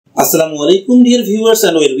Assalamu alaikum dear viewers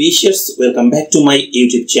and well wishers. Welcome back to my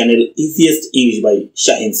YouTube channel Easiest English by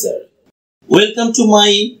Shahin sir. Welcome to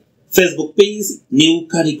my Facebook page New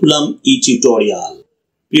Curriculum E-Tutorial.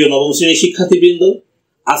 প্রিয় নবম শ্রেণীর শিক্ষার্থীবৃন্দ,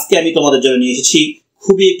 আজকে আমি তোমাদের জন্য নিয়ে এসেছি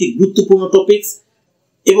খুবই একটি গুরুত্বপূর্ণ টপিকস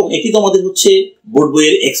এবং এটি তোমাদের হচ্ছে বোর্ড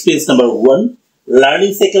বইয়ের experience number 1,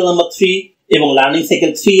 learning cycle number 3 এবং লার্নিং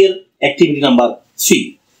সাইকেল 3 এর অ্যাক্টিভিটি নাম্বার 3।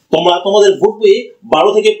 তোমরা তোমাদের বোর্ড বইয়ে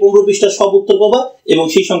 12 থেকে 15 পৃষ্ঠা সব উত্তর পাবা এবং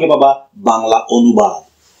সেই সঙ্গে পাবা বাংলা অনুবাদ।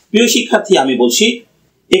 প্রিয় শিক্ষার্থী, আমি বলছি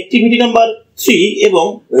অ্যাক্টিভিটি নাম্বার 3 এবং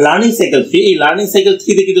লার্নিং সাইকেল 3, এই লার্নিং সাইকেল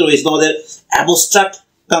 3 তে কিন্তু রয়েছে তোমাদের অ্যাবস্ট্রাক্ট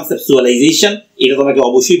কনসেপচুয়ালাইজেশন। এটা তোমাকে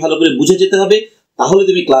অবশ্যই ভালো করে বুঝে যেতে হবে, তাহলে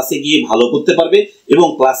তুমি ক্লাসে গিয়ে ভালো করতে পারবে এবং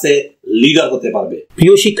ক্লাসে লিডার হতে পারবে।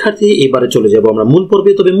 প্রিয় শিক্ষার্থী, এবারে চলে যাব আমরা মূল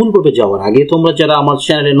পর্বে। তবে মূল পর্বে যাওয়ার আগে তোমরা যারা আমার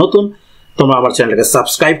চ্যানেলে নতুন, তোমরা আমার চ্যানেলটাকে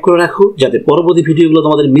সাবস্ক্রাইব করে রাখো যাতে পরবর্তী ভিডিওগুলো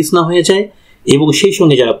তোমাদের মিস না হয়ে যায়, এবং সেই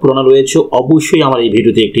সঙ্গে যারা পুরনো রয়েছে অবশ্যই আমার এই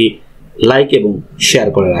ভিডিওতে একটি লাইক এবং শেয়ার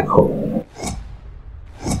করে রাখো।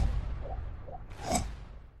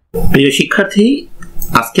 প্রিয় শিক্ষার্থী,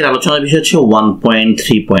 আজকের আলোচনার বিষয় হচ্ছে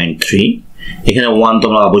 1.3.3। এখানে 1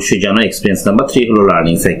 তোমরা অবশ্যই জানো, এক্সপেরিয়েন্স নাম্বার 3 হলো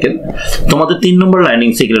লার্নিং সাইকেল। তোমাদের 3 নম্বর লার্নিং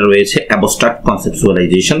সাইকেলে রয়েছে অ্যাবস্ট্রাক্ট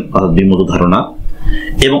কনসেপচুয়ালাইজেশন অর্থাৎ বিমূর্ত ধারণা,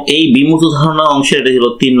 এবং এই বিমূর্ত ধারণা অংশের এটা হলো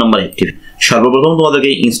 3 নম্বর অ্যাক্টিভিটি। সর্বপ্রথম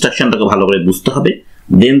তোমাদেরকে ইনস্ট্রাকশনটাকে ভালো করে বুঝতে হবে,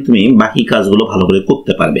 দেন তুমি বাকি কাজগুলো ভালো করে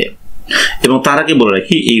করতে পারবে। এবং তার আগে বলে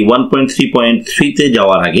রাখি, এই 1.3.3 তে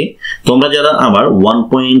যাওয়ার আগে তোমরা যারা আমার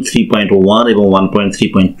 1.3.1 এবং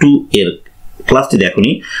 1.3.2 এর ক্লাসটি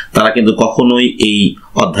দেখোনি, তারা কিন্তু কখনোই এই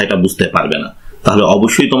অধ্যায়টা বুঝতে পারবে না। তাহলে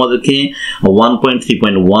অবশ্যই তোমাদেরকে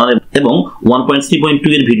 1.3.1 এবং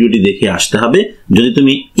 1.3.2 এর ভিডিওটি দেখে আসতে হবে যদি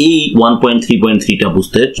তুমি এই 1.3.3টা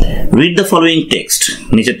বুঝতে। রিড দ্য ফলোইং টেক্সট,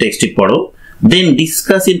 নিচের টেক্সটটি পড়ো, then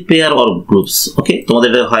discuss in pair or groups. ওকে,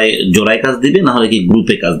 তোমাদের হয় জোড়ায় কাজ দিবে, না হলে কি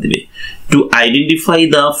গ্রুপে কাজ দিবে। To identify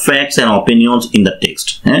the facts and অপিনিয়নস in the text.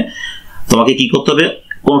 হ্যাঁ, তোমাকে কি করতে হবে,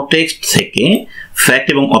 কোন টেক্সট থেকে ফ্যাক্ট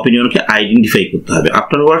এবং অপিনিয়নকে আইডেন্টিফাই করতে হবে।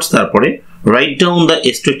 আফটারওয়ার্ডস তারপরে write down the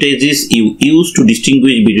strategies you use to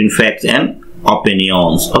distinguish between facts and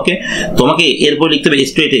অপিনিয়নস। ওকে, তোমাকে এরপর লিখতে হবে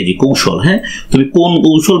স্ট্র্যাটেজি, কৌশল। হ্যাঁ, তুমি কোন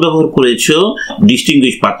কৌশল ব্যবহার করেছো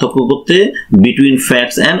ডিস্টিংগুইশ, পার্থক্য করতে, বিটুইন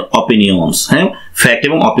ফ্যাক্টস অ্যান্ড অপিনিয়নস। হ্যাঁ, ফ্যাক্ট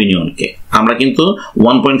এবং অপিনিয়নকে আমরা কিন্তু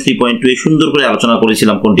 1.3.2 এ সুন্দর করে আলোচনা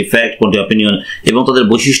করেছিলাম, কোনটি ফ্যাক্ট কোনটি অপিনিয়ন এবং তাদের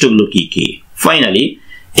বৈশিষ্ট্যগুলো কি কি। Finally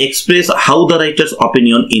express how the writer's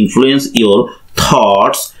opinion influence your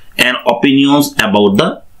thoughts and opinions about the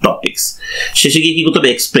topics. শেষে গিয়ে কি করতে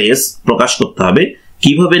হবে, এক্সপ্রেস, প্রকাশ করতে হবে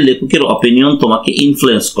কিভাবে লেখকের অপিনিয়ন তোমাকে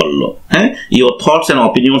ইনফ্লুয়েন্স করলো। হ্যাঁ, your thoughts and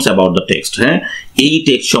opinions about the text। হ্যাঁ, এই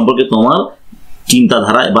টেক্সট সম্পর্কে তোমার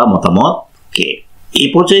চিন্তাধারা বা মতামত কে। এই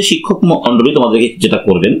পর্যায়ে শিক্ষক মণ্ডলী তোমাদেরকে যেটা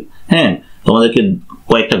করবেন, হ্যাঁ, তোমাদেরকে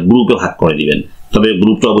কয়েকটা গ্রুপে ভাগ করে দিবেন। তবে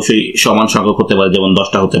গ্রুপটা অবশ্যই সমান সংখ্যক হতে পারে, যেমন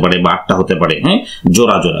 10টা হতে পারে বা 8টা হতে পারে। হ্যাঁ,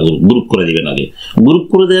 জোড়া জোড়া গ্রুপ করে দিবেন। আগে গ্রুপ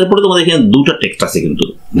করে দেওয়ার পরে তোমাদের এখানে দুটা টেক্সট আছে, কিন্তু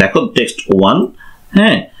দেখো টেক্সট 1,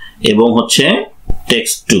 হ্যাঁ, এবং হচ্ছে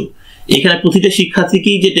টেক্সট 2। এখানে প্রতিটা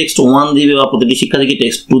শিক্ষার্থীকেই যে টেক্সট 1 দিবে বা প্রতিটি শিক্ষার্থীকে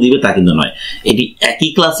টেক্সট 2 দিবে তা কিন্তু নয়। এটি একই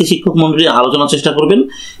ক্লাসে শিক্ষক মণ্ডলী আলোচনার চেষ্টা করবেন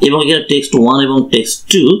এবং এখানে টেক্সট 1 এবং টেক্সট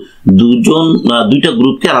 2 দুইটা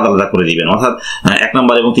গ্রুপকে আলাদা আলাদা করে দিবেন। অর্থাৎ 1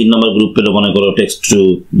 নম্বর এবং 3 নম্বর গ্রুপ পেলো মনে করো টেক্সট 2,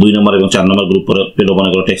 2 নম্বর এবং 4 নম্বর গ্রুপ পেলো মনে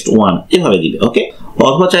করো টেক্সট 1, এভাবে দিবে। ওকে,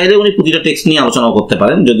 অথবা চাইলে উনি প্রতিটা টেক্সট নিয়ে আলোচনাও করতে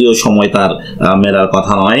পারেন, যদিও সময় তার মেলার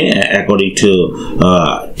কথা নয় অ্যাকর্ডিং টু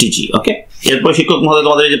টিজি। ওকে, এরপর শিক্ষক মহোদয়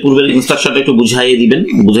তোমাদের যে পূর্বের ইনস্ট্রাকশনটা একটু বুঝাইয়ে দিবেন,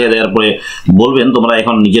 বুঝিয়ে দেওয়ার পরে বলবেন তোমরা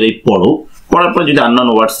এখন নিজেরাই পড়ো। পড়ার পরে যদি আননোন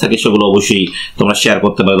ওয়ার্ডস থাকে সেগুলো অবশ্যই তোমরা শেয়ার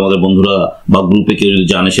করতে পারো, তোমাদের বন্ধুরা বা গ্রুপে কেউ যদি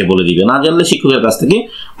জানে সে বলে দিবে। না জানলে শিক্ষকের কাছ থেকে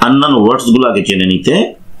আননোন ওয়ার্ডস গুলো আগে জেনে নিতে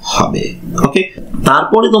হবে। ওকে,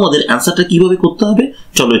 তারপরে তোমাদের অ্যান্সারটা কিভাবে করতে হবে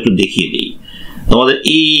চলো একটু দেখিয়ে দিই। তোমাদের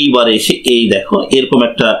এইবারে এসে এই দেখো এরকম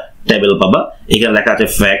একটা টেবিল পাবা, এখানে লেখা আছে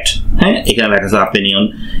ফ্যাক্ট, হ্যাঁ, এখানে লেখা আছে অপিনিয়ন,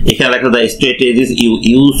 এখানে লেখা আছে strategies you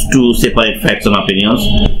use to separate facts and অপিনিয়নস,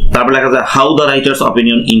 তারপর লেখা আছে how the writers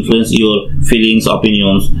opinion influence your feelings,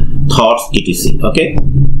 অপিনিয়নস, thoughts, etc. ওকে,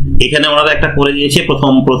 এখানে ওনারা একটা করে দিয়েছে,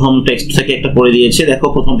 প্রথম টেক্সট থেকে একটা করে দিয়েছে। দেখো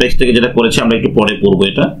প্রথম টেক্সট থেকে যেটা করেছে আমরা একটু পরে পড়বো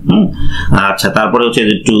এটা। আচ্ছা, তারপরে হচ্ছে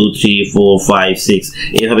 2, 3, 4, 5, 6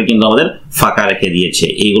 এইভাবে কিন্তু আমাদের ফাঁকা রেখে দিয়েছে,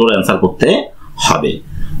 এইগুলোর অ্যান্সার করতে হবে।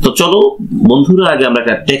 তো চলো বন্ধুরা, আগে আমরা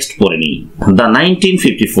একটা টেক্সট পড়ে নিই। The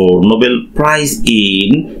 1954 Nobel prize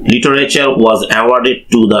in literature was awarded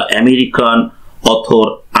to the American author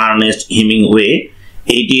Ernest Hemingway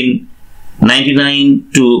 1899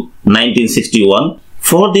 to 1961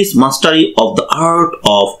 for this mastery of the art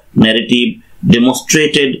of narrative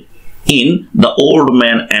demonstrated in The Old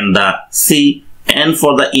Man and the Sea, and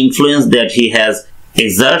for the influence that he has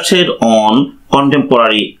exerted on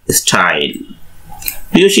contemporary style.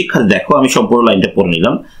 প্রিয় শিক্ষার্থী, দেখো আমি সম্পূর্ণ লাইনটা পড়ে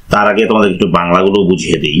নিলাম, তার আগে তোমাদের একটু বাংলাগুলো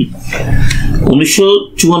বুঝিয়ে দিই।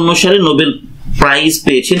 1954 সালে নোবেল প্রাইজ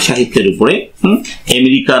পেয়েছেন সাহিত্যের উপরে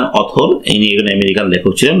আমেরিকান অথর, ইনি একজন আমেরিকান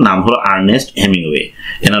লেখক ছিলেন, নাম হলো আর্নেস্ট হেমিংওয়ে।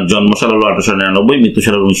 এনার জন্ম সাল হলো 1899, মৃত্যু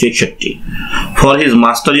সাল 1961। For his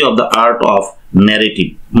Mashrafe of the art of narrative,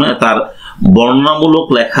 মানে তার বর্ণনামূলক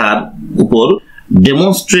লেখার উপর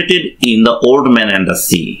demonstrated in the old man and the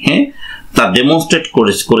sea, হ্যাঁ, তা ডেমনস্ট্রেট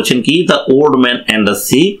করেছেন কি the old man and the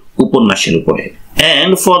sea উপন্যাসের উপরে।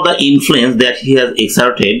 and for the influence that he has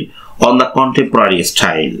exerted on the contemporary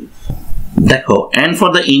style, দেখো, and for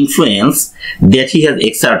the influence that he has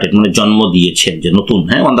exerted মানে জন্ম দিয়েছেন যে নতুন,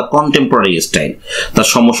 হ্যাঁ, on the contemporary style, তার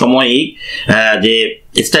সমসাময়িক যে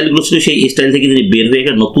স্টাইলগুলো ছিল সেই স্টাইল থেকে তিনি বের হয়ে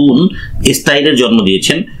একটা নতুন স্টাইলের জন্ম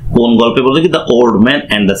দিয়েছেন। কোন গল্পে বলতে কি the old man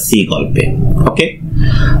and the sea গল্পে। ওকে,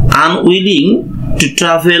 unwilling to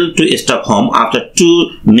travel to Stockholm after 2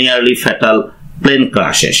 nearly fatal plane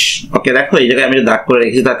ক্রাশেস। ওকে, দেখো এই জায়গায় আমি দাগ করে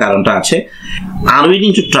রেখেছি, তার কারণটা আছে।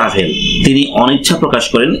 আনউইলিং টু ট্রাভেল, তিনি অনিচ্ছা প্রকাশ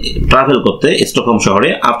করেন ট্রাভেল করতে স্টকহোম শহরে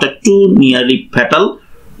আফটার 2 নিয়ারলি ফ্যাটাল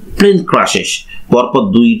প্লেন ক্রাশেস, পরপর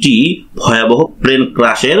 2টি ভয়াবহ প্লেন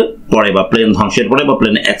ক্রাশের পরে বা প্লেন ধ্বংসের পরে বা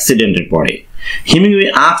প্লেন অ্যাক্সিডেন্টের পরে। Hemingway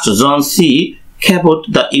asked John C Cabot,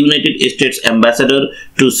 the United States ambassador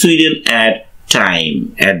to Sweden at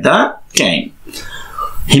the time,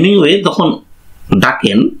 Hemingway তখন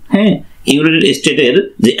ডাকেন, হ্যাঁ, ইউনাইটেড স্টেটের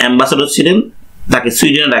যে অ্যাম্বাসাডর ছিলেন তাকে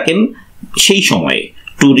সুইডেনে ডাকেন সেই সময়ে,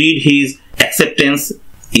 to read his acceptance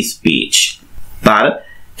speech, তার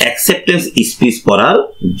অ্যাকসেপ্টেন্স স্পিচ পড়ার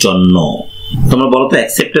জন্য। তোমরা বলো তো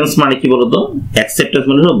অ্যাকসেপ্টেন্স মানে কি বলো তো? অ্যাকসেপ্টেন্স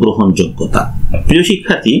মানে হলো গ্রহণযোগ্যতা। প্রিয়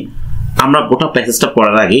শিক্ষার্থী, আমরা গোটা প্যাসেজটা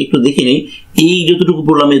পড়ার আগে একটু দেখে নিই এই যতটুকু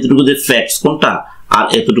বললাম এতটুকুতে ফ্যাক্টস কোনটা আর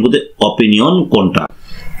এতটুকুতে অপিনিয়ন কোনটা।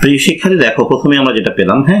 প্রিয় শিক্ষার্থী, দেখো প্রথমে আমরা যেটা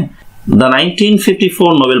পেলাম, হ্যাঁ, The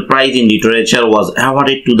 1954 Nobel Prize in Literature was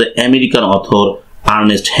awarded to the American author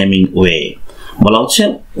Ernest Hemingway. বলা হচ্ছে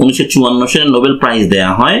 1954 সালে নোবেল প্রাইজ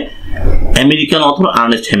দেয়া হয় আমেরিকান অথর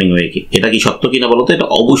আর্নেস্ট হেমিংওয়েকে। এটা কি সত্য কিনা বলো তো? এটা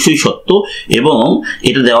অবশ্যই সত্য, এবং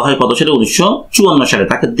এটা দেওয়া হয় কত সালে? 1954 সালে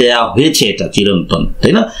তাকে দেয়া হয়েছে, এটা চিরন্তন,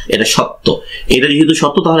 তাই না? এটা সত্য। এটা যেহেতু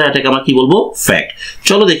সত্য তাহলে এটাকে আমরা কি বলবো? ফ্যাক্ট।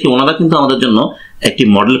 চলো দেখি ওনারা কিন্তু আমাদের জন্য একটি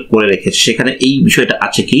মডেল করে রেখেছে, সেখানে এই বিষয়টা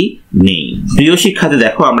আছে কি নেই। প্রিয় শিক্ষার্থী,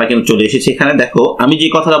 দেখো আমরা কিন্তু চলে এসেছি এখানে। দেখো আমি যে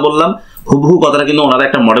কথাটা বললাম হুবহু কথাটা কিন্তু ওনারা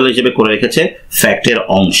একটা মডেল হিসেবে করে রেখেছে ফ্যাক্টের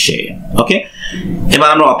অংশে। ওকে, এবার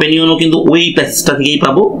আমরা অপিনিয়নও কিন্তু ওই প্যাসেজটা থেকেই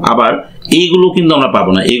পাবো, আবার এইগুলো কিন্তু আমরা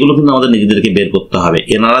পাবো না, এগুলো কিন্তু আমাদের নিজেদেরকে বের করতে হবে।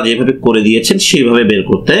 এনারা যেভাবে করে দিয়েছেন সেইভাবে বের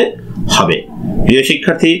করতে হবে। প্রিয়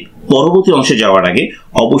শিক্ষার্থী, পরবর্তী অংশে যাওয়ার আগে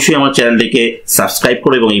অবশ্যই আমার চ্যানেলটিকে সাবস্ক্রাইব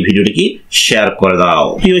করো এবং এই ভিডিওটিকে শেয়ার করে দাও।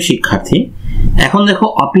 প্রিয় শিক্ষার্থী, এখন দেখো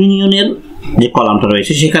অপিনিয়নের যে কলামটা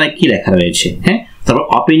রয়েছে সেখানে কি লেখা রয়েছে, হ্যাঁ, তারপর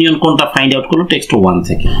অপিনিয়ন কোনটা ফাইন্ড আউট করলো টেক্সট 1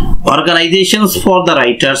 থেকে। Organisations for the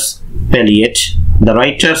writers প্যালিয়েট the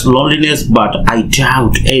writers loneliness but I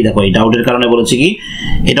doubt, এই দেখো এই ডাউটের কারণে বলেছে কি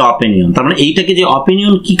এটা অপিনিয়ন। তার মানে এইটাকে যে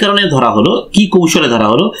অপিনিয়ন কি কারণে ধরা হলো, কি কৌশলে ধরা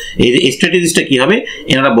হলো, এই যে স্ট্র্যাটেজিসটা কি হবে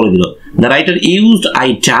এনারা বলে দিল। The writer used I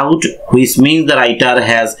doubt, which means the writer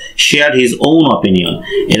has shared his own opinion.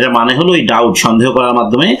 এটার মানে হলো এই ডাউট, সন্দেহ করার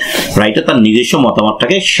মাধ্যমে রাইটার তার নিজস্ব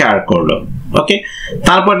মতামতটাকে শেয়ার করলো। ওকে,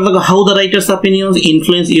 তারপর দেখো how the writers opinions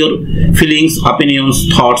influence your feelings, opinions,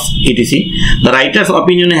 thoughts etc. The writers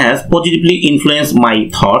opinion has positively influence my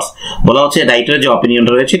thoughts, বলা হচ্ছে রাইটারের যে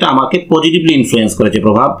অপিনিয়নটা রয়েছে এটা আমাকে পজিটিভলি ইনফ্লুয়েন্স করেছে,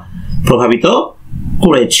 প্রভাবিত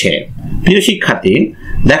করেছে। প্রিয় শিক্ষার্থী,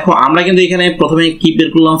 দেখো আমরা কিন্তু এখানে প্রথমে কি বের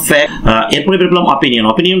করলাম? ফ্যাক্ট, এরপরে বের করলাম অপিনিয়ন।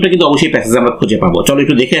 অপিনিয়নটা কিন্তু অবশ্যই প্যাসেজে আমরা খুঁজে পাবো। চলো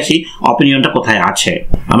একটু দেখে আসি অপিনিয়নটা কোথায় আছে।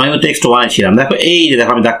 আমরা কিন্তু টেক্সট 1 ছিলাম, দেখো এই যে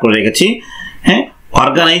দেখো আমি দাগ করে রেখেছি, হ্যাঁ,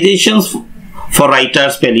 অর্গানাইজেশনস ফর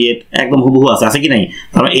রাইটার্স প্যালিয়েট, একদম হুবহু আছে কি নাই?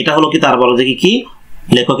 তার মানে এটা হলো কি, তার বলো যে কি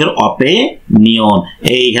লেখকের অপিনিয়ন,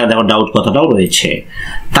 এইখানে দেখো ডাউট কথাটাও রয়েছে।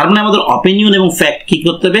 তার মানে আমাদের অপিনিয়ন এবং ফ্যাক্ট কি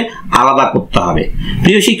করতে হবে? আলাদা করতে হবে।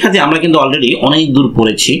 প্রিয় শিক্ষার্থী, আমরা কিন্তু অলরেডি অনেক দূর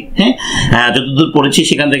পড়েছি, হ্যাঁ, যতদূর পড়েছি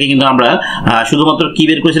সেখান থেকে কিন্তু আমরা শুধুমাত্র কি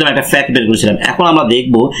বের করেছিলাম? একটা ফ্যাক্ট বের করেছিলাম। এখন আমরা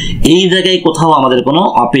দেখব এই জায়গায় কোথাও আমাদের কোনো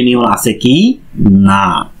অপিনিয়ন আছে কি না।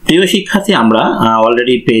 প্রিয় শিক্ষার্থী, আমরা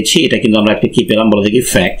অলরেডি পেয়েছি, এটা কিন্তু আমরা একটা কি পেলাম বলো দেখি?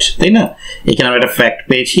 ফ্যাক্ট, তাই না? এখানে আমরা একটা ফ্যাক্ট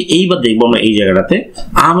পেয়েছি। এইবার দেখবো আমরা এই জায়গাটাতে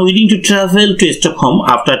unwilling to travel to Stockholm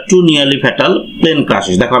after 2 nearly fatal plane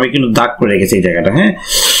ক্রাশেস। দেখো আমি কিন্তু দাগ করে রেখেছি এই জায়গাটা, হ্যাঁ,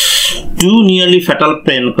 2 নিয়ারলি ফ্যাটাল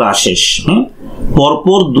প্লেন ক্রাশেস,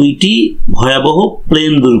 পরপর 2টি ভয়াবহ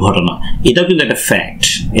প্লেন দুর্ঘটনা, এটাও কিন্তু একটা ফ্যাক্ট,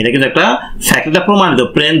 এটা কিন্তু একটা ফ্যাক্ট, এটা প্রমাণিত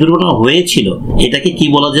প্লেন দুর্ঘটনা হয়েছিল, এটাকে কি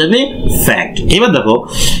বলা যাবে? ফ্যাক্ট। এবার দেখো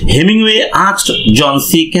Hemingway asked John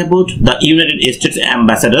C Cabot the United states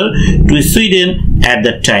ambassador to Sweden at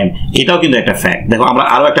that time, এটাও কিন্তু একটা ফ্যাক্ট। দেখো আমরা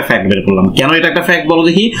আরো একটা ফ্যাক্ট বের করলাম, কেন এটা একটা ফ্যাক্ট বলো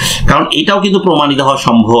দেখি? কারণ এটাও কিন্তু প্রমাণিত হওয়া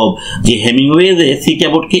সম্ভব যে হেমিংওয়ে যে সি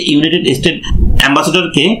ক্যাবটকে ইউনাইটেড স্টেট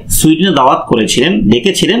অ্যাম্বাসেডরকে সুইডেনে দাওয়াত করেছিলেন,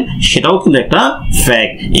 ডেকেছিলেন, সেটাও কিন্তু একটা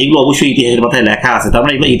ফ্যাক্ট। এগুলো অবশ্যই ইতিহাসের পাতায় লেখা আছে, তার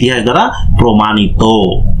মানে এগুলো ইতিহাস দ্বারা প্রমাণিত।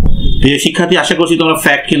 প্রিয় শিক্ষার্থী, আশা করছি তোমরা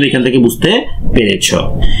ফ্যাক্ট কিন্তু এখান থেকে বুঝতে পেরেছো।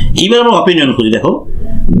 এবার আমরা অপিনিয়ন খুঁজি। দেখো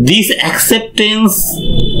this acceptance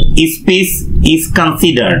speech is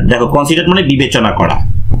considered, দেখো কনসিডার্ড মানে বিবেচনা করা,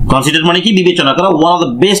 কনসিডার মানে কি? বিবেচনা করা। ওয়ান অফ দ্য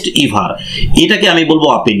বেস্ট ইভার, এটাকে আমি বলবো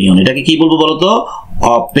অপিনিয়ন। এটাকে কি বলবো বলতো?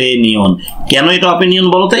 অপিনিয়ন। কেন এটা অপিনিয়ন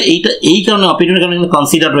বলতো? এইটা এই কারণে অপিনিয়নের কারণে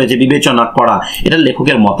কনসিডার রয়েছে, বিবেচনা করা, এটা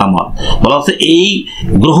লেখকের মতামত। বলা হচ্ছে এই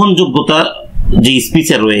গ্রহণযোগ্যতা যে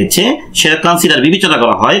স্পিচে রয়েছে সেটা কনসিডার বিবেচনা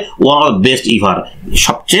করা হয় ওয়ান অফ দ্য বেস্ট ইভার,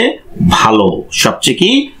 সবচেয়ে ভালো, সবচেয়ে কি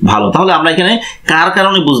ভালো। তাহলে আমরা এখানে কার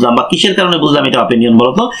কারণে বুঝলাম বা কিসের কারণে বুঝলাম এটা অপিনিয়ন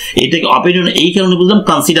বলতো? এটাকে অপিনিয়ন এই কারণে বুঝলাম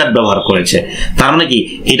কানসিডার ব্যবহার করেছে, তার মানে কি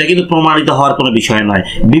এটা কিন্তু প্রমাণিত হওয়ার কোনো বিষয় নয়,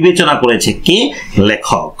 বিবেচনা করেছে কে?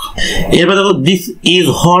 লেখক। এরপর দেখো this is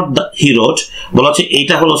what the he রোট, বলা হচ্ছে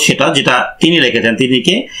এটা হলো সেটা যেটা তিনি লিখেছেন, তিনি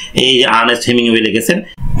কে? এই যে আর্নেস্ট হেমিংওয়ে লিখেছেন।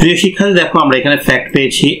 প্রিয় শিক্ষার্থী দেখো আমরা এখানে ফ্যাক্ট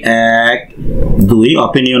পেয়েছি 1 2,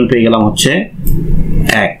 অপিনিয়ন পেয়ে গেলাম হচ্ছে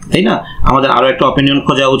 1, তাই না? আমাদের আরো একটা অপিনিয়ন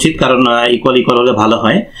খোঁজা উচিত, কারণ ইকুয়াল হলে ভালো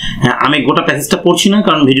হয়। হ্যাঁ, আমি গোটা প্যাসেজটা পড়ছি না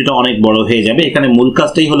কারণ ভিডিওটা অনেক বড় হয়ে যাবে। এখানে মূল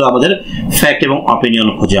কাজটাই হলো আমাদের ফ্যাক্ট এবং অপিনিয়ন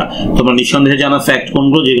খোঁজা। তোমরা নিঃসন্দেহে জানো ফ্যাক্ট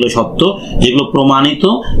কোনগুলো, যেগুলো সত্য, যেগুলো প্রমাণিত,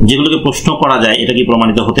 যেগুলোকে প্রশ্ন করা যায় এটা কি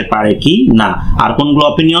প্রমাণিত হতে পারে কি না, আর কোনগুলো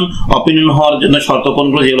অপিনিয়ন, অপিনিয়ন হওয়ার জন্য শর্ত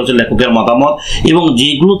কোনগুলো, যেগুলো হচ্ছে লেখকের মতামত, এবং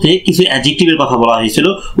যেগুলোতে কিছু অ্যাডজেক্টিভের কথা বলা হয়েছিল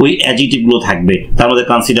ওই অ্যাডজেক্টিভগুলো থাকবে, তার মধ্যে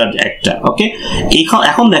কনসিডার্ড একটা। ওকে,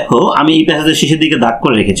 এখন দেখো আমি এই প্যাসেজের শেষের দিকে দাগ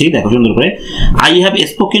করে রেখেছি, দেখো সুন্দর করে। I have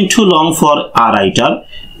spoken too long for a writer.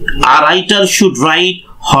 A writer should write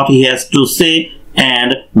what he has to say and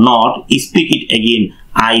not speak it again.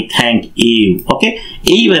 I thank you. ওকে,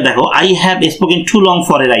 এইবার দেখো I have spoken too long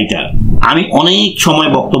for a writer, আমি অনেক সময়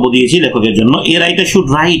বক্তব্য দিয়েছি লেখকের জন্য। A writer should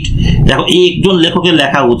write, দেখো এই একজন লেখকের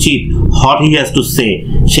লেখা উচিত what he has to say,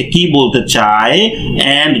 সে কি বলতে চায়,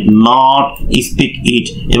 এন্ড নট স্পিক ইট,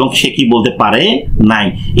 এবং সে কি বলতে পারে নাই।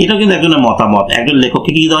 এটাও কিন্তু একজনের মতামত, একজন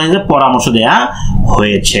লেখককে কি দেওয়া হয়েছে? পরামর্শ দেওয়া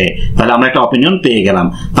হয়েছে। তাহলে আমরা একটা অপিনিয়ন পেয়ে গেলাম।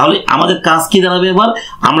 তাহলে আমাদের কাজ কি দাঁড়াবে? এবার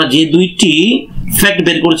আমরা যে দুইটি ফ্যাক্ট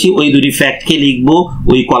বের করেছি ওই দুটি ফ্যাক্টকে লিখবো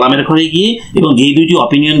ওই কলামের ঘরে গিয়ে, এবং যে দুইটি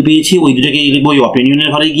অপিনিয়ন পেয়েছি ওই দুটোকে লিখবো ওই অপিনিয়নের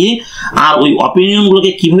ঘরে গিয়ে, আর ওই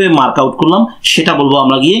অপিনিয়নগুলোকে কিভাবে মার্ক আউট করলাম সেটা বলবো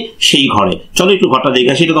আমরা গিয়ে সেই ঘরে। চলো একটু ঘরটা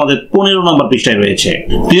দেখে আসি, এটা আমাদের 15 নম্বর পৃষ্ঠায় রয়েছে।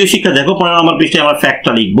 প্রিয় শিক্ষা দেখো 15 নম্বর পৃষ্ঠায় আমরা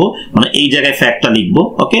ফ্যাক্টটা লিখবো, মানে এই জায়গায় ফ্যাক্টটা লিখবো।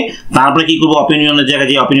 ওকে, তারপরে কি করবো? অপিনিয়নের জায়গায়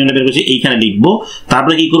যে অপিনিয়নে বের করেছি এইখানে লিখবো।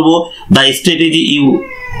 তারপরে কি করবো? The strategy you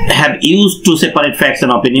have used to separate facts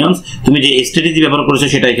and opinions, তুমি যে স্ট্র্যাটেজি ব্যবহার করেছো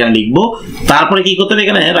সেটা এখানে লিখবো। তারপরে কি করতে হবে?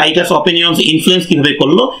 এখানে রাইটার্স অপিনিয়ন্স ইনফ্লুয়েন্স কিভাবে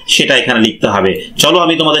করলো সেটা এখানে লিখতে হবে। চলো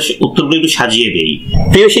আমি তোমাদের উত্তরগুলো একটু সাজিয়ে দেই।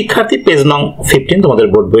 প্রিয় শিক্ষার্থী, পেজ নং 15 তোমাদের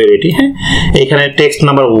বোর্ড বইয়ের এটি। হ্যাঁ, এখানে টেক্সট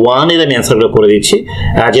নাম্বার 1 এর আমি অ্যান্সারগুলো করে দিচ্ছি,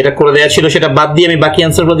 যেটা করে দেওয়া ছিল সেটা বাদ দিয়ে আমি বাকি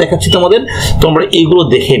অ্যান্সারগুলো দেখাচ্ছি তোমাদের। তোমরা এইগুলো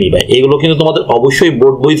দেখে নিবে, এগুলো কিন্তু তোমাদের অবশ্যই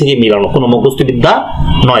বোর্ড বই থেকে মিলানো, কোনো মুখস্থ বিদ্যা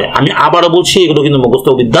নয়। আমি আবারও বলছি এগুলো কিন্তু মুখস্থ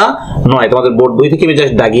বিদ্যা নয়, তোমাদের বোর্ড বই থেকে আমি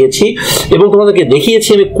জাস্ট দাগিয়েছি এবং তোমাদেরকে দেখিয়েছি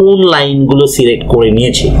আমি কোন লাইনগুলো সিলেক্ট করে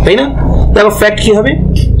নিয়েছি, তাই না? দেখো ফ্যাক্ট কি হবে?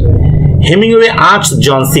 Hemingway asked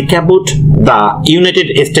John C. Cabot, the United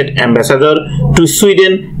States ambassador to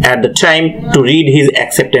Sweden at the time, to read his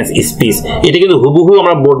acceptance speech. এটা কিন্তু হুবহু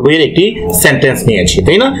আমরা বোর্ড বইয়ের একটি সেন্টেন্স নিয়েছি,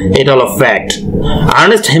 তাই না? এটা হলো ফ্যাক্ট।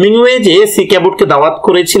 আর্নেস্ট হেমিংওয়ে যে সি ক্যাবটকে দাওয়াত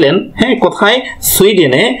করেছিলেন, হ্যাঁ, কোথায়?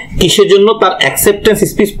 সুইডেনে। কিসের জন্য? তার অ্যাকসেপ্টেন্স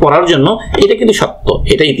স্পিচ পড়ার জন্য। এটা কিন্তু সত্য,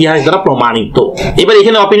 এটা ইতিহাস দ্বারা প্রমাণিত। এবার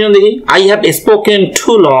এখানে অপিনিয়ন দেখি। I have spoken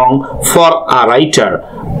too long for a writer.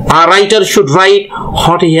 A writer should write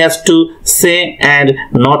what he has to say and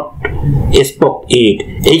not spoke it.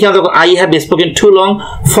 এইখানে দেখো I have spoken too long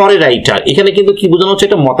for a writer, এখানে কিন্তু কি বোঝানো হচ্ছে?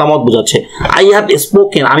 এটা মতামত বোঝাচ্ছে। I have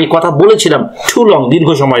spoken, আমি কথা বলেছিলাম, too long, দীর্ঘ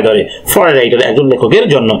সময় ধরে, for a writer, একজন লেখকের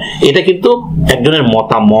জন্য। এটা কিন্তু একজনের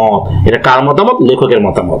মতামত। এটা কার মতামত? লেখকের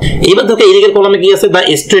মতামত। এবার দেখো এই দিকের কলামে কি আছে? The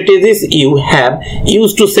strategies you have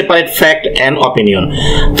used to separate fact and opinion,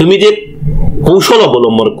 তুমি যে কৌশল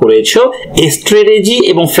অবলম্বন করেছো স্ট্র্যাটেজি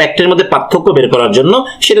এবং ফ্যাক্টের মধ্যে পার্থক্য বের করার জন্য,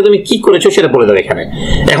 সেটা তুমি কি করেছো সেটা বলে দাও এখানে।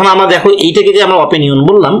 এখন আমরা দেখো এইটাকে যে আমরা অপিনিয়ন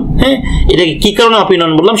বললাম, হ্যাঁ, এটাকে কি কারণে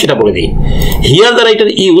অপিনিয়ন বললাম সেটা বলে দিই। Here the writer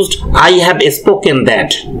used I have spoken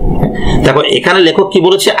that. দেখো এখানে লেখক কি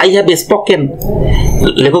বলেছে, আই হ্যাভ স্পোকেন,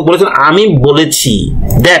 লেখক বলেছেন আমি বলেছি।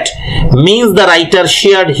 That means the writer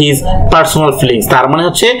shared his personal feelings, তার মানে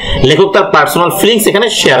হচ্ছে লেখক তার পার্সোনাল ফিলিংস এখানে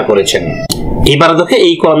শেয়ার করেছেন। এবার দেখো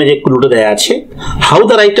এই কলমে যে ক্লুটা দেয়া আছে, হাউ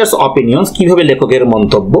দ্য রাইটার্স অপিনিয়ন্স, কিভাবে লেখকের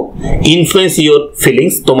মন্তব্য ইনফ্লুয়েন্স ইউর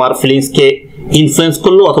ফিলিংস, তোমার ফিলিংসকে ইনফ্লুয়েন্স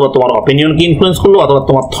করলো, অথবা তোমার অপিনিয়নকে ইনফ্লুয়েন্স করলো, অথবা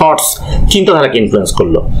তোমার থটস চিন্তাধারাকে ইনফ্লুয়েন্স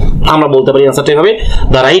করলো। আমরা বলতে পারি অ্যান্সারটা এভাবে,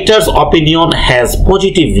 the writers opinion has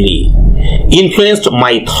positively influenced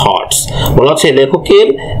my thoughts. বলা হচ্ছে লেখকের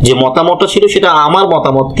যে মতামতটা ছিল সেটা আমার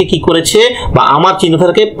মতামতকে কি করেছে, বা আমার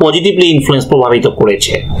চিন্তাধারাকে পজিটিভলি ইনফ্লুয়েন্স, প্রভাবিত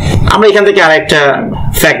করেছে। আমরা এখান থেকে আরেকটা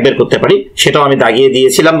ফ্যাক্ট বের করতে পারি, সেটাও আমি দাগিয়ে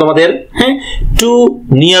দিয়েছিলাম তোমাদের। হ্যাঁ, টু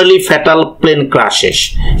নিয়ারলি ফ্যাটাল প্লেন ক্রাশেস,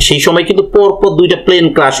 সেই সময় কিন্তু পরপর দুইটা প্লেন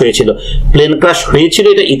ক্রাশ হয়েছিল। প্লেন ক্রাশ হয়েছিল,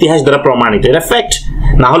 এটা ইতিহাস দ্বারা প্রমাণিত, এটা ফ্যাক্ট,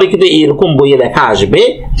 না হলে কিন্তু এরকম বইয়ে লেখা আসবে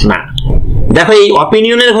না। দেখো এই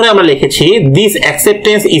অপিনিয়নের ঘরে আমরা লিখেছি this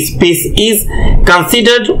acceptance speech is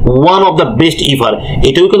considered one of the best ইভার,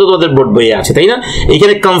 এটাও কিন্তু তোমাদের বোর্ড বইয়ে আছে, তাই না?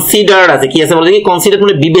 এখানে কনসিডার্ড আছে, কি আছে বলে দেখি, কনসিডার্ড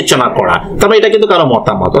মানে বিবেচনা করা, তারপরে এটা কিন্তু কারো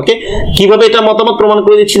মতামত। ওকে, কিভাবে এটা মতামত প্রমাণ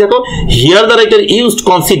করে দিচ্ছি দেখো, here the writer used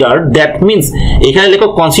considered, that means এখানে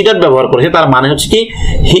লেখক কনসিডার্ড ব্যবহার করেছে, তার মানে হচ্ছে কি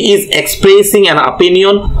he is expressing an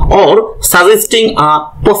opinion or suggesting a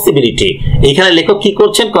possibility. এখানে লেখক কি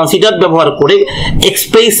করছেন, কনসিডার্ড ব্যবহার করে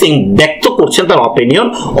এক্সপ্রেসিং, ব্যক্ত করছেন তার অপিনিয়ন,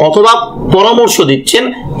 অথবা পরামর্শ দিচ্ছেন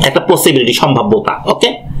একটা পসিবিলিটি, সম্ভাব্যতা। ওকে,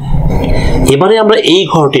 এবারে আমরা এই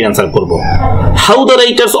ঘরটির অ্যান্সার করব, how the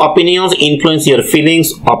writers opinions influence your feelings,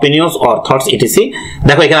 opinions or thoughts etc.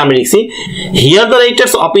 দেখো এখানে আমি লিখছি here the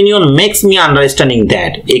writers opinion makes me understanding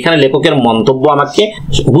that, এখানে লেখকের মন্তব্য আমাকে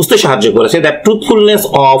বুঝতে সাহায্য করেছে that truthfulness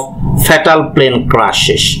of fatal plane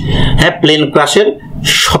ক্রাশেস, হ্যাঁ, প্লেন ক্রাশের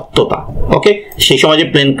সত্যতা। ওকে, সেই সময় যে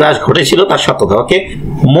প্লেন ক্রাশ ঘটেছিল তার সত্যতা। ওকে,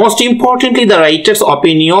 most importantly the writers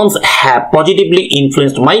opinions have positively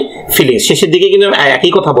influenced my feelings. শেষের দিকে কিন্তু আমি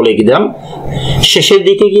একই কথা বলে দিলাম, শেষের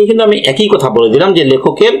দিকে গিয়ে কিন্তু আমি একই কথা বলে দিলাম যে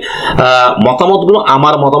লেখকের মতামতগুলো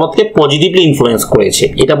আমার মতামতকে পজিটিভলি ইনফ্লুয়েন্স করেছে,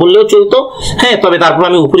 এটা বললেও চলতো। হ্যাঁ, তবে তারপর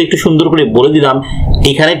আমি উপরে একটু সুন্দর করে বলে দিলাম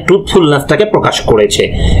এখানে ট্রুথফুলনেসটাকে প্রকাশ করেছে।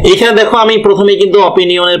 এখানে দেখো আমি প্রথমে কিন্তু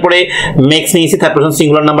অপিনিয়নের পরে মেক্স নিয়েছি থার্ড পারসন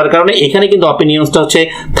সিঙ্গুলার নাম্বার, কারণে এখানে কিন্তু অপিনিয়নসটা হচ্ছে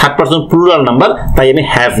থার্ড পারসন প্লুরাল নাম্বার, তাই আমি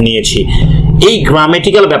হ্যাভ নিয়েছি। এই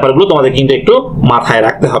গ্রামেটিক্যাল ব্যাপারগুলো তোমাদের কিন্তু একটু মাথায়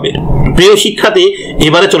রাখতে হবে। প্রিয় শিক্ষার্থী,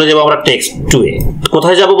 এবারে চলে যাবো আমরা টেক্সট 2 এ।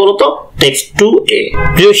 কোথায় যাব বলো তো? টেক্সট 2 এ।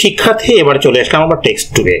 প্রিয় শিক্ষার্থী, এবারে চলে আসলাম আমরা টেক্সট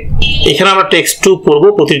 2 এ। এখানে আমরা টেক্সট 2 পড়বো,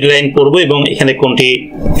 প্রতিটি লাইন পড়বো, এবং এখানে কোনটি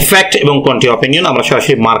ফ্যাক্ট এবং কোনটি অপিনিয়ন আমরা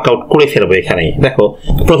সরাসরি মার্ক আউট করে ফেলবো। এখানে দেখো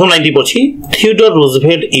প্রথম লাইনটি পড়ছি, Theodore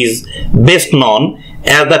Roosevelt is best non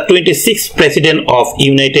as the 26th president of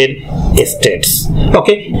United States.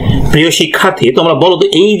 ওকে, প্রিয় শিক্ষার্থী, তোমরা বলো তো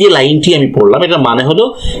এই যে লাইনটি আমি পড়লাম এটার মানে হলো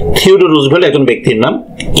থিওডর রুজভেল্ট একজন ব্যক্তির নাম,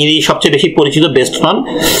 ইনি সবচেয়ে বেশি পরিচিত বেস্ট নন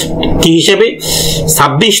কি হিসেবে,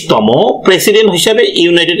 26তম প্রেসিডেন্ট হিসেবে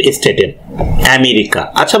ইউনাইটেড স্টেটের, আমেরিকা।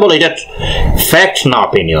 আচ্ছা বলো এটা ফ্যাক্ট না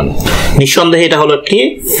অপিনিয়ন? নিঃসন্দেহে এটা হলো কি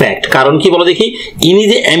ফ্যাক্ট। কারণ কি বলো দেখি, ইনি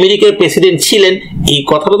যে আমেরিকার প্রেসিডেন্ট ছিলেন এই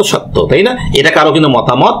কথাটা তো সত্য, তাই না? এটা কারো কিন্তু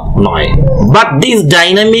মতামত নয়। But this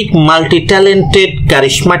dynamic, multi-talented,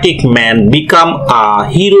 charismatic man become a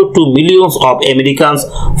hero to millions of Americans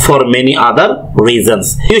for many other reasons.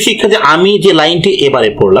 প্রিয় শিক্ষার্থী, আমি যে লাইনটি এবারে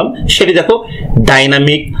পড়লাম সেটি দেখো,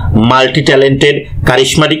 ডাইনামিক, মাল্টি ট্যালেন্টেড,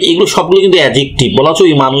 কারিশমাটিক, এগুলো সবগুলো কিন্তু অ্যাডজেক্টিভ। বলা হচ্ছে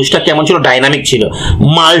ওই মানুষটা কেমন ছিল, ডাইনামিক ছিল,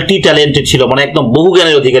 মাল্টি ট্যালেন্টেড ছিল, মানে একদম বহু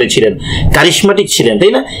জ্ঞানের অধিকারী ছিলেন, কারিশমাটিক ছিলেন,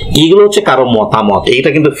 তাই না? এগুলো হচ্ছে কারো মতামত, এটা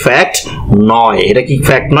কিন্তু ফ্যাক্ট নয়। এটা কি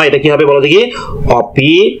ফ্যাক্ট নয়? এটা কি হবে বলো দেখি,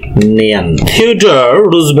 opinion. Theodore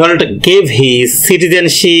Roosevelt gave his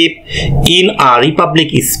citizenship in a Republic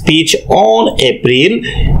speech on April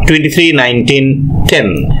 23, 1910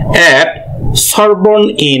 at Sorbonne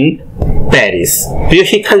in Paris. প্রিয়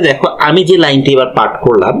শিক্ষার্থী, দেখো আমি যে লাইনটি এবার পাঠ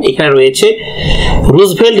করলাম এখানে রয়েছে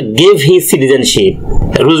Roosevelt gave his citizenship,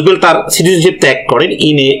 Roosevelt তার সিটিজেনশিপ ত্যাগ করেন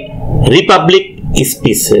in a Republic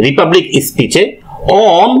স্পিচে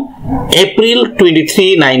on April 23,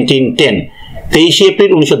 1910, 23 April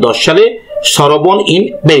 1910 সালে সরবন ইন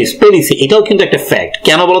প্যারিসে। এটাও কিন্তু একটা ফ্যাক্ট।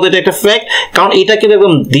 কেন বলতো এটা একটা ফ্যাক্ট? কারণ এটা কিন্তু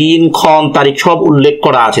একদম দিন, ক্ষণ, তারিখ সব উল্লেখ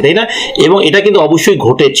করা আছে, তাই না? এবং এটা কিন্তু অবশ্যই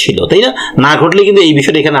ঘটেছিল, তাই না? না ঘটলে কিন্তু এই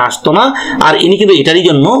বিষয়টা এখানে আসতো না। আর ইনি কিন্তু এটারই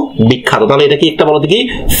জন্য বিখ্যাত। তাহলে এটা কি একটা বলতো কি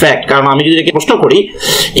ফ্যাক্ট? কারণ আমি যদি এটাকে প্রশ্ন করি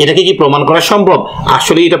এটাকে কি প্রমাণ করা সম্ভব,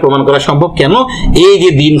 আসলে এটা প্রমাণ করা সম্ভব। কেন? এই যে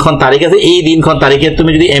দিনক্ষণ তারিখ আছে, এই দিনক্ষণ তারিখে তুমি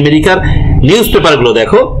যদি আমেরিকার নিউজ পেপারগুলো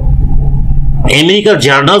দেখো, আমেরিকার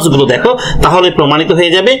জার্নালস গুলো দেখো, তাহলে প্রমাণিত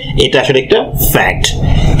হয়ে যাবে এটা আসলে একটা ফ্যাক্ট।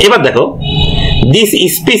 এবার দেখো, this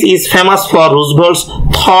speech is famous for রুজভেল্টস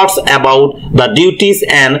thoughts about the duties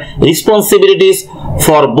and responsibilities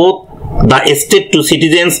for both the state to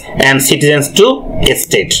citizens and citizens to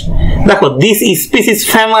state। দেখো, দিস স্পিচ ইজ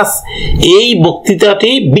ফেমাস, এই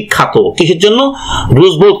বক্তৃতাটি বিখ্যাত কিসের জন্য?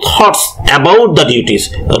 Roosevelt thoughts about the duties,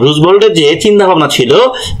 রুজভেল্টের যে চিন্তা ভাবনা ছিল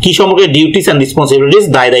কি সম্পর্কে, ডিউটিস অ্যান্ড রেসপন্সিবিলিটিস,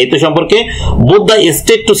 দায় দায়িত্ব সম্পর্কে, both the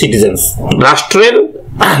state to citizens, রাষ্ট্রের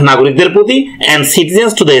নাগরিকদের প্রতি, and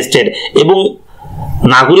citizens to the state, এবং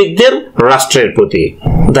নাগরিকদের রাষ্ট্রের প্রতি।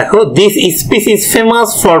 দেখো, this speech is famous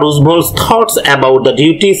for রুজভেল্টস thoughts about the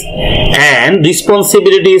duties and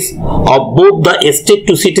responsibilities of both the state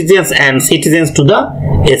to citizens and citizens to the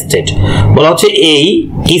state. বলা হচ্ছে এই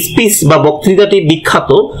স্পিচ বা বক্তৃতাটি বিখ্যাত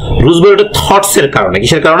রুজভেল্টের থটস এর কারণে।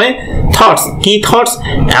 কিসের কারণে? থটস, কি thoughts?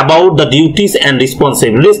 About the duties and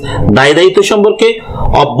responsibilities, দায় দায়িত্ব সম্পর্কে,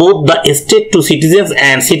 of both the state to citizens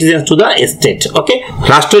and citizens to the state. ওকে,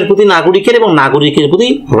 রাষ্ট্রের প্রতি নাগরিকের এবং নাগরিকের প্রতি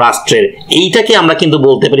রাষ্ট্রের, এইটাকে আমরা কিন্তু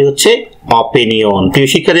বলতে পারি হচ্ছে অপিনিয়ন। প্রিয়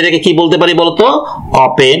শিক্ষার্থীদেরকে কি বলতে পারি বলতো?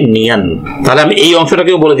 অপিনিয়ন। তাহলে আমি এই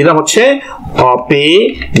অংশটাকেও বলে দিলাম হচ্ছে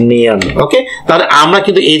অপিনিয়ন। ওকে, তাহলে আমরা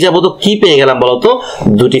কিন্তু এই যাবত কি পেয়ে গেলাম বলতো?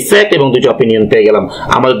 দুটি ফ্যাক্ট এবং দুটি অপিনিয়ন পেয়ে গেলাম।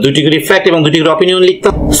 আমরা দুটি করে ফ্যাক্ট এবং দুটি করে অপিনিয়ন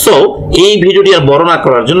লিখতাম। সো এই ভিডিওটি আর বড় না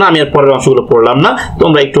করার জন্য আমি আর পরের অংশগুলো পড়লাম না,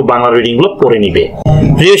 তোমরা একটু বাংলা রিডিং গুলো পড়ে নিবে।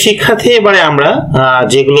 প্রিয় শিক্ষার্থী, এবারে আমরা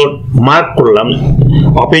যেগুলো মার্ক করলাম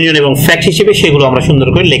অপিনিয়ন এবং ফ্যাক্ট হিসেবে, সেগুলো আমরা সুন্দর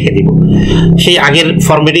করে লিখে দিব। সেই আগের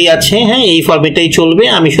ফরম্যাটেই আছে, হ্যাঁ, এই ফরম্যাটটাই চলবে।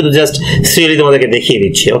 আমি শুধু জাস্ট সিরিয়ালি তোমাদেরকে দেখিয়ে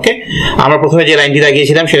দিচ্ছি। ওকে, আমরা প্রথমে যে লাইনটি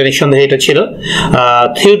লাগিয়েছিলাম সেটা নিঃসন্দেহে এটা ছিল,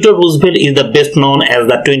 Theodore Roosevelt is the best known as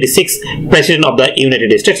the 26th president of the United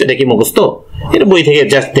states. এটা কি মুখস্থ? এটা বই থেকে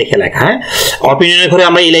জাস্ট দেখে লেখা। হ্যাঁ, অপিনিয়নের ঘরে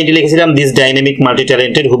আমরা এই লাইনটি লিখেছিলাম, দিস ডাইনামিক মাল্টি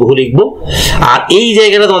ট্যালেন্টেড, হুবহু লিখবো। আর এই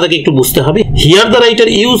জায়গাটা তোমাদেরকে একটু বুঝতে হবে, here the writer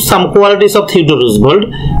use some qualities of Theodore Roosevelt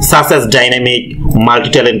such as dynamic,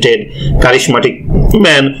 multi-talented, charismatic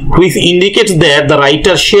man, which indicates that the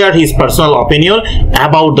writer shared his personal opinion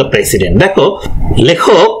about the president। দেখো,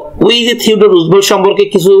 লেখক ওই যে থিওডোর রুজভেল্ট সম্পর্কে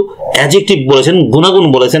কিছু অ্যাডজেক্টিভ বলেছেন, গুণাগুণ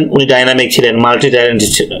বলেছেন, উনি ডাইনামিক ছিলেন, মাল্টি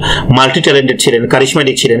ট্যালেন্টেড ছিলেন,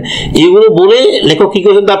 কারিশমেটিক ছিলেন, এগুলো বলে লেখক কি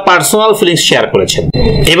করেছেন? তার পার্সোনাল ফিলিংস শেয়ার করেছেন।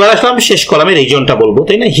 এবার আসলাম শেষ কলামে রিজনটা বলবো,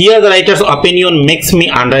 তাই না? Here the writers opinion makes me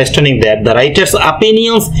understanding that the writers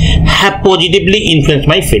opinions have positively influenced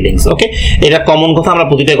my feelings. ওকে, এটা কমন কথা, আমরা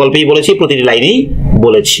প্রতিটা গল্পেই বলেছি, প্রতিটি লাইনেই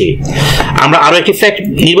বলেছি। আমরা আরো একটি ফ্যাক্ট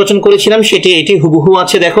নির্বাচন করেছিলাম, সেটি এটি হুবহু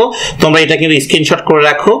আছে। দেখো, তোমরা এটা কিন্তু স্ক্রিনশট করে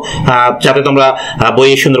রাখো যাতে তোমরা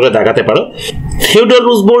বইয়ে সুন্দর করে দেখাতে পারো। Theodore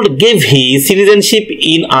Roosevelt gave his citizenship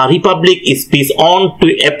in a republic speech on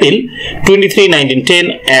April 23, 1910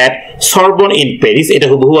 at Sorbonne in Paris। এটা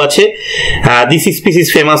হুবহু আছে। This speech is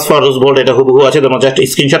famous for Roosevelt, এটা হুবহু আছে, তোমরা জাস্ট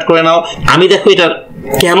স্ক্রিনশট করে নাও। আমি দেখো এটা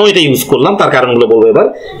কেন এটা ইউজ করলাম তার কারণগুলো বলবো এবার।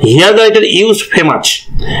 Here the writer use famous,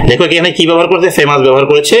 লেখক এখানে কি ব্যবহার করেছে? ফেমাস ব্যবহার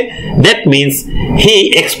করেছে। That means he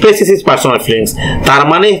expresses his personal feelings, তার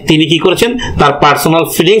মানে তিনি কি করেছেন? তার পার্সোনাল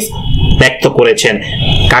ফিলিংস ব্যক্ত করেছেন।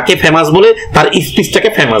 কাকে ফেমাস বলে? তার স্পিচটাকে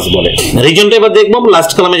ফেমাস বলে। রিজনটা এবার দেখবো,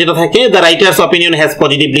 লাস্ট কলামে যেটা থাকে, the writers opinion has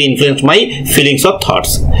positively influenced my feelings of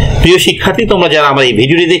thoughts. প্রিয় শিক্ষার্থী, তোমরা যারা আমার এই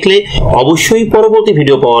ভিডিওটি দেখলে, অবশ্যই পরবর্তী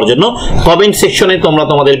ভিডিও পাওয়ার জন্য কমেন্ট সেকশনে তোমরা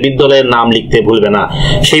তোমাদের বিদ্যালয়ের নাম লিখতে ভুলবে না।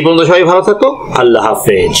 সেই পর্যন্ত সবাই ভালো থাকো, আল্লাহ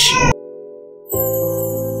হাফেজ।